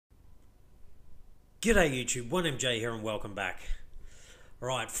G'day YouTube, 1MJ here and welcome back.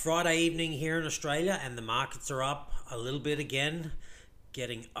 Alright, Friday evening here in Australia and the markets are up a little bit again,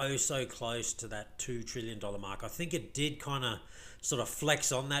 getting oh so close to that $2 trillion mark. I think it did kind of sort of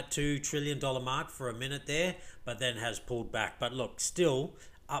flex on that $2 trillion mark for a minute there, but then has pulled back. But look, still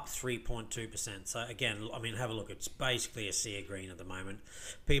up 3.2%. So again, I mean, have a look. It's basically a sea of green at the moment.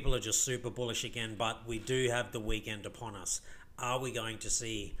 People are just super bullish again, but we do have the weekend upon us. Are we going to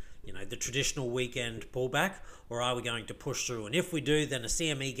see the traditional weekend pullback, or are we going to push through? And if we do, then a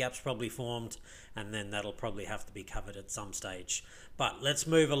CME gap's probably formed, and then that'll probably have to be covered at some stage. But let's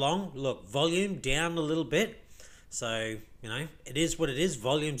move along. Look, volume down a little bit. So, it is what it is.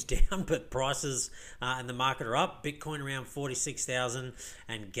 Volume's down, but prices and the market are up. Bitcoin around 46,000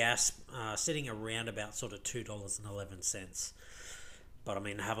 and gas sitting around about sort of $2.11. But I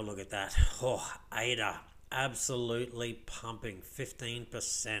mean, have a look at that. Oh, ADA. Absolutely pumping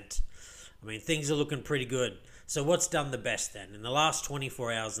 15%. I mean, things are looking pretty good. So what's done the best then? In the last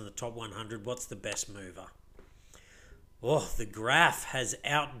 24 hours in the top 100, what's the best mover? Oh, the graph has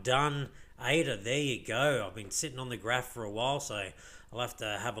outdone ADA. There you go. I've been sitting on the graph for a while, so I'll have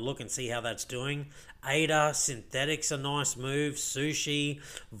to have a look and see how that's doing. ADA, synthetics, a nice move. Sushi,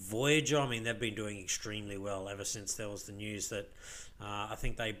 Voyager, I mean, they've been doing extremely well ever since there was the news that I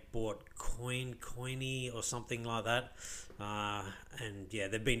think they bought Coiny or something like that. And yeah,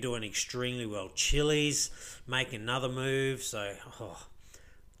 they've been doing extremely well. Chili's making another move, so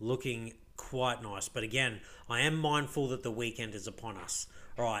looking quite nice. But again, I am mindful that the weekend is upon us.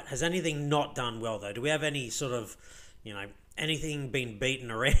 All right, has anything not done well though? Do we have any sort of, anything been beaten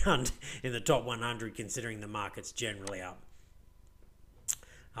around in the top 100 considering the market's generally up?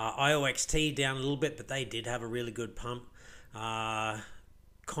 IOXT down a little bit, but they did have a really good pump.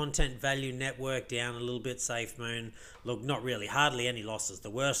 Content Value Network down a little bit. SafeMoon, look, not really, hardly any losses. The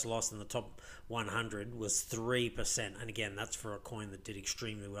worst loss in the top 100 was 3%, and again, that's for a coin that did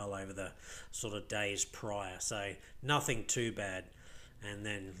extremely well over the sort of days prior, so nothing too bad. And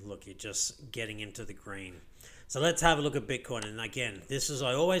then look, you're just getting into the green. So let's have a look at Bitcoin. And again,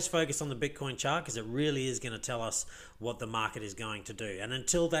 I always focus on the Bitcoin chart because it really is going to tell us what the market is going to do. And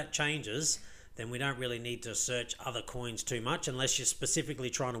until that changes, then we don't really need to search other coins too much unless you're specifically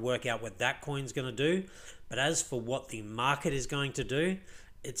trying to work out what that coin's going to do. But as for what the market is going to do,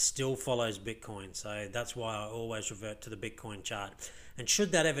 it still follows Bitcoin. So that's why I always revert to the Bitcoin chart. And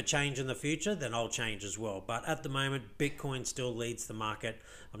should that ever change in the future, then I'll change as well. But at the moment, Bitcoin still leads the market.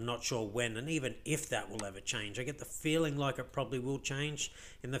 I'm not sure when and even if that will ever change. I get the feeling like it probably will change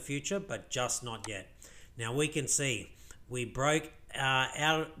in the future, but just not yet. Now we can see we broke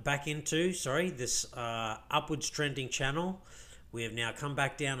back into this upwards trending channel. We have now come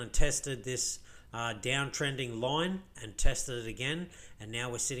back down and tested this downtrending line and tested it again, and now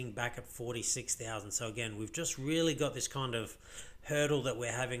we're sitting back at 46,000. So again, we've just really got this kind of hurdle that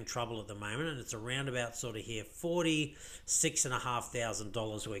we're having trouble at the moment, and it's around about sort of here,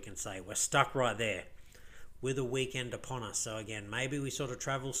 $46,500 we can say. We're stuck right there with a weekend upon us. So again, maybe we sort of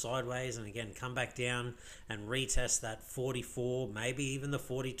travel sideways and again come back down and retest that 44, maybe even the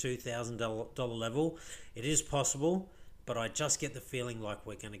 $42,000 level. It is possible, but I just get the feeling like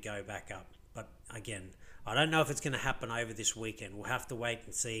we're going to go back up. But again, I don't know if it's going to happen over this weekend. We'll have to wait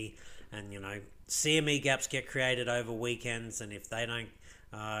and see. And, CME gaps get created over weekends. And if they don't,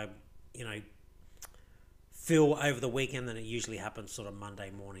 fill over the weekend, then it usually happens sort of Monday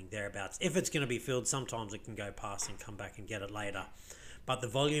morning, thereabouts. If it's going to be filled, sometimes it can go past and come back and get it later. But the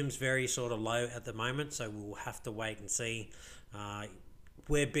volume's very sort of low at the moment. So we'll have to wait and see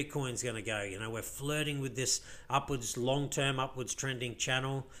where Bitcoin's going to go. We're flirting with this long-term upwards trending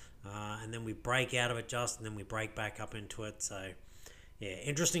channel. And then we break out of it and then we break back up into it. So yeah,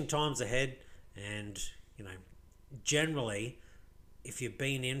 interesting times ahead. And generally, if you've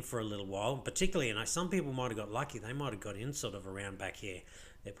been in for a little while, particularly, some people might have got lucky, they might have got in sort of around back here.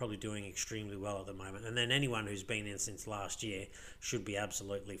 They're probably doing extremely well at the moment. And then anyone who's been in since last year should be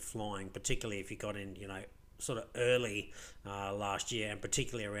absolutely flying, particularly if you got in sort of early last year, and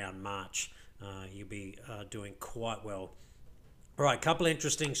particularly around March, you'll be doing quite well. All right, couple of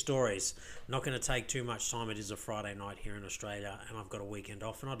interesting stories. Not going to take too much time. It is a Friday night here in Australia, and I've got a weekend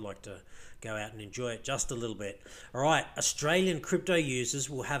off, and I'd like to go out and enjoy it just a little bit. All right, Australian crypto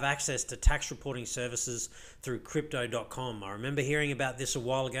users will have access to tax reporting services through crypto.com. I remember hearing about this a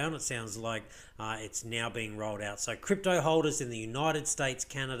while ago, and it sounds like it's now being rolled out. So crypto holders in the United States,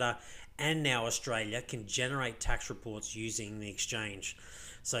 Canada, and now Australia can generate tax reports using the exchange.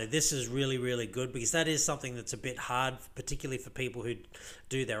 So this is really, really good, because that is something that's a bit hard, particularly for people who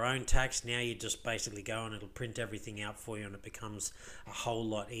do their own tax. Now you just basically go and it'll print everything out for you, and it becomes a whole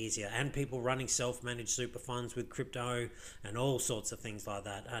lot easier. And people running self-managed super funds with crypto and all sorts of things like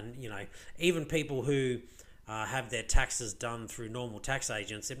that. And, even people who have their taxes done through normal tax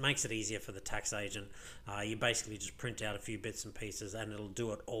agents, it makes it easier for the tax agent. You basically just print out a few bits and pieces and it'll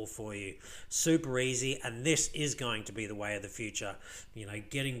do it all for you. Super easy, and this is going to be the way of the future.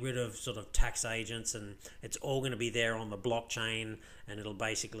 Getting rid of sort of tax agents, and it's all going to be there on the blockchain, and it'll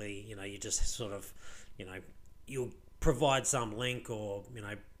basically, you just sort of, you'll provide some link or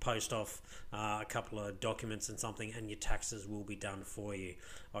post off a couple of documents and something, and your taxes will be done for you.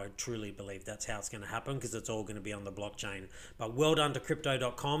 I truly believe that's how it's going to happen, because it's all going to be on the blockchain. But well done to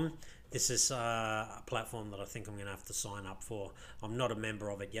crypto.com. This is a platform that I think I'm going to have to sign up for. I'm not a member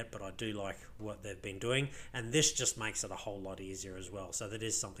of it yet, but I do like what they've been doing, and this just makes it a whole lot easier as well. So that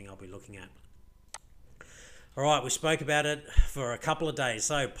is something I'll be looking at. All right, we spoke about it for a couple of days.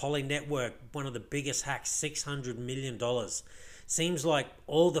 So Polynetwork, one of the biggest hacks, $600 million. Seems like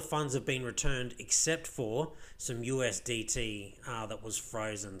all the funds have been returned except for some USDT that was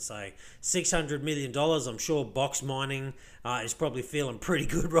frozen. So $600 million. I'm sure Box Mining is probably feeling pretty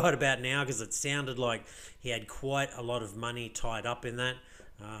good right about now, because it sounded like he had quite a lot of money tied up in that.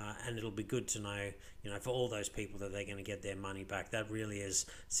 And it'll be good to know, for all those people, that they're going to get their money back. That really is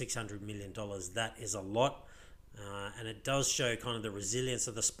 $600 million. That is a lot. And it does show kind of the resilience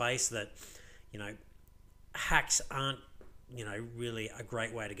of the space, that, hacks aren't, really a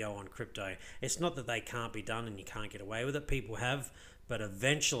great way to go on crypto. It's not that they can't be done and you can't get away with it. People have, but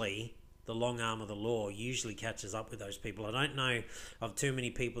eventually the long arm of the law usually catches up with those people. I don't know of too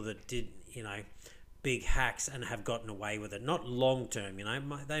many people that did, big hacks and have gotten away with it. Not long term,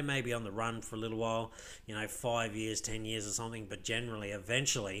 they may be on the run for a little while, 5 years, 10 years or something, but generally,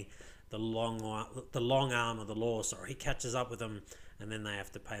 eventually, the long arm of the law, catches up with them, and then they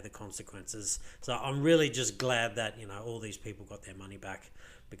have to pay the consequences. So I'm really just glad that, all these people got their money back,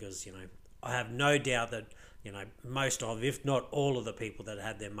 because, I have no doubt that, most of, if not all of the people that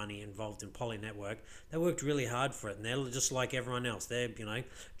had their money involved in Polynetwork, they worked really hard for it, and they're just like everyone else. They're,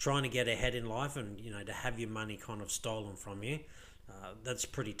 trying to get ahead in life, and, to have your money kind of stolen from you, that's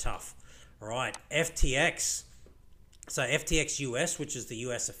pretty tough. All right, FTX. So FTX US, which is the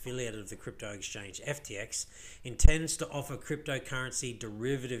US affiliate of the crypto exchange FTX, intends to offer cryptocurrency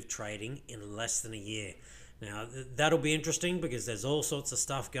derivative trading in less than a year. Now, that'll be interesting, because there's all sorts of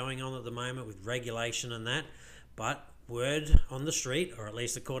stuff going on at the moment with regulation and that. But word on the street, or at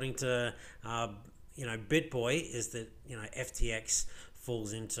least according to BitBoy, is that FTX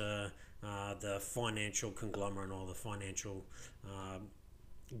falls into the financial conglomerate, or the financial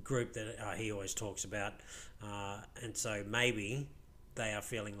group that he always talks about, and so maybe they are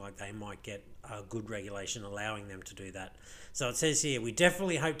feeling like they might get a good regulation allowing them to do that. So it says here, we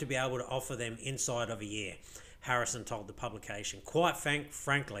definitely hope to be able to offer them inside of a year, Harrison told the publication. Quite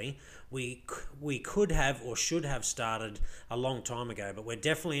frankly, we could have or should have started a long time ago, but we're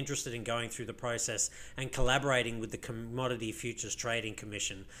definitely interested in going through the process and collaborating with the Commodity Futures Trading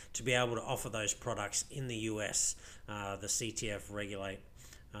Commission to be able to offer those products in the US. The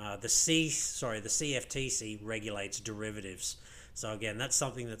CFTC regulates derivatives. So again, that's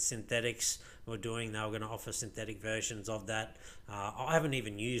something that Synthetics were doing. They were going to offer synthetic versions of that. I haven't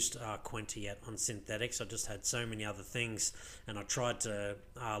even used Quenta yet on Synthetics. I just had so many other things, and I tried to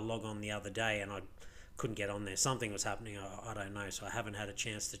log on the other day, and I couldn't get on there. Something was happening, I don't know, so I haven't had a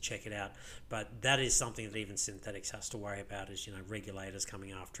chance to check it out. But that is something that even Synthetics has to worry about, is regulators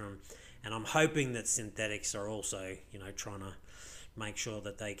coming after them. And I'm hoping that Synthetics are also trying to make sure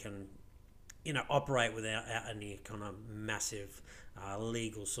that they can operate without any kind of massive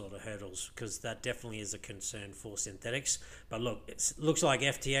legal sort of hurdles, because that definitely is a concern for Synthetics. But look, it looks like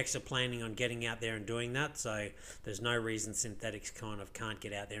FTX are planning on getting out there and doing that, so there's no reason Synthetics kind of can't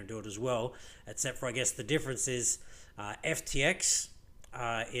get out there and do it as well, except for, I guess, the difference is FTX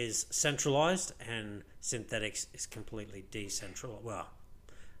is centralized and Synthetics is completely decentralized. Well,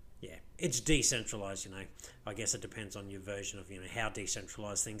 yeah, it's decentralized, I guess it depends on your version of, how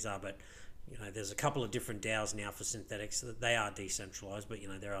decentralized things are, but there's a couple of different DAOs now for Synthetics that they are decentralized, but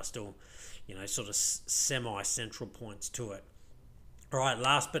there are still sort of semi-central points to it. All right,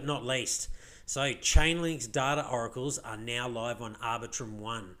 last but not least, So Chainlink's data oracles are now live on Arbitrum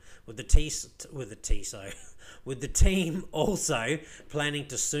 1 with the with the team also planning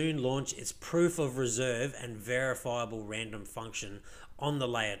to soon launch its proof of reserve and verifiable random function on the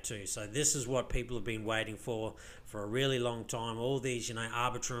layer 2. So this is what people have been waiting for a really long time. All these,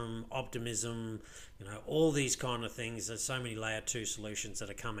 Arbitrum, Optimism, all these kind of things. There's so many layer 2 solutions that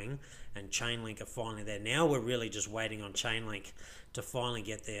are coming, and Chainlink are finally there. Now we're really just waiting on Chainlink to finally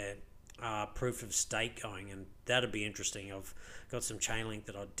get their proof of stake going, and that'd be interesting. I've got some Chainlink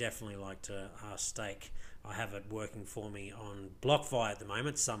that I'd definitely like to stake. I have it working for me on BlockFi at the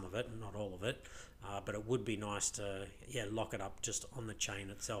moment, some of it, not all of it, but it would be nice to lock it up just on the chain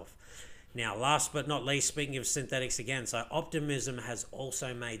itself. Now, last but not least, speaking of synthetics again, so Optimism has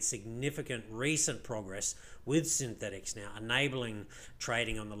also made significant recent progress with synthetics now, enabling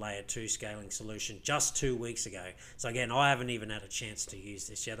trading on the layer 2 scaling solution just 2 weeks ago. So again, I haven't even had a chance to use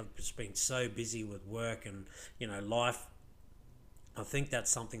this yet. I've just been so busy with work and life. I think that's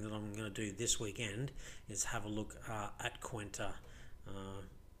something that I'm going to do this weekend, is have a look at Quenta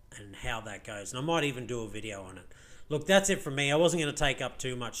and how that goes. And I might even do a video on it. Look, that's it from me. I wasn't going to take up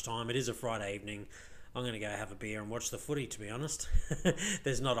too much time. It is a Friday evening. I'm going to go have a beer and watch the footy, to be honest.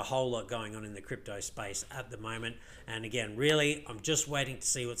 There's not a whole lot going on in the crypto space at the moment. And again, really, I'm just waiting to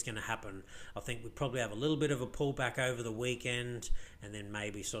see what's going to happen. I think we probably have a little bit of a pullback over the weekend, and then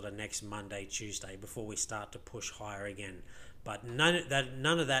maybe sort of next Monday, Tuesday, before we start to push higher again. But none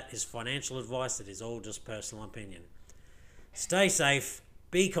of that is financial advice. It is all just personal opinion. Stay safe.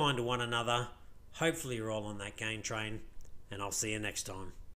 Be kind to one another. Hopefully you're all on that gain train, and I'll see you next time.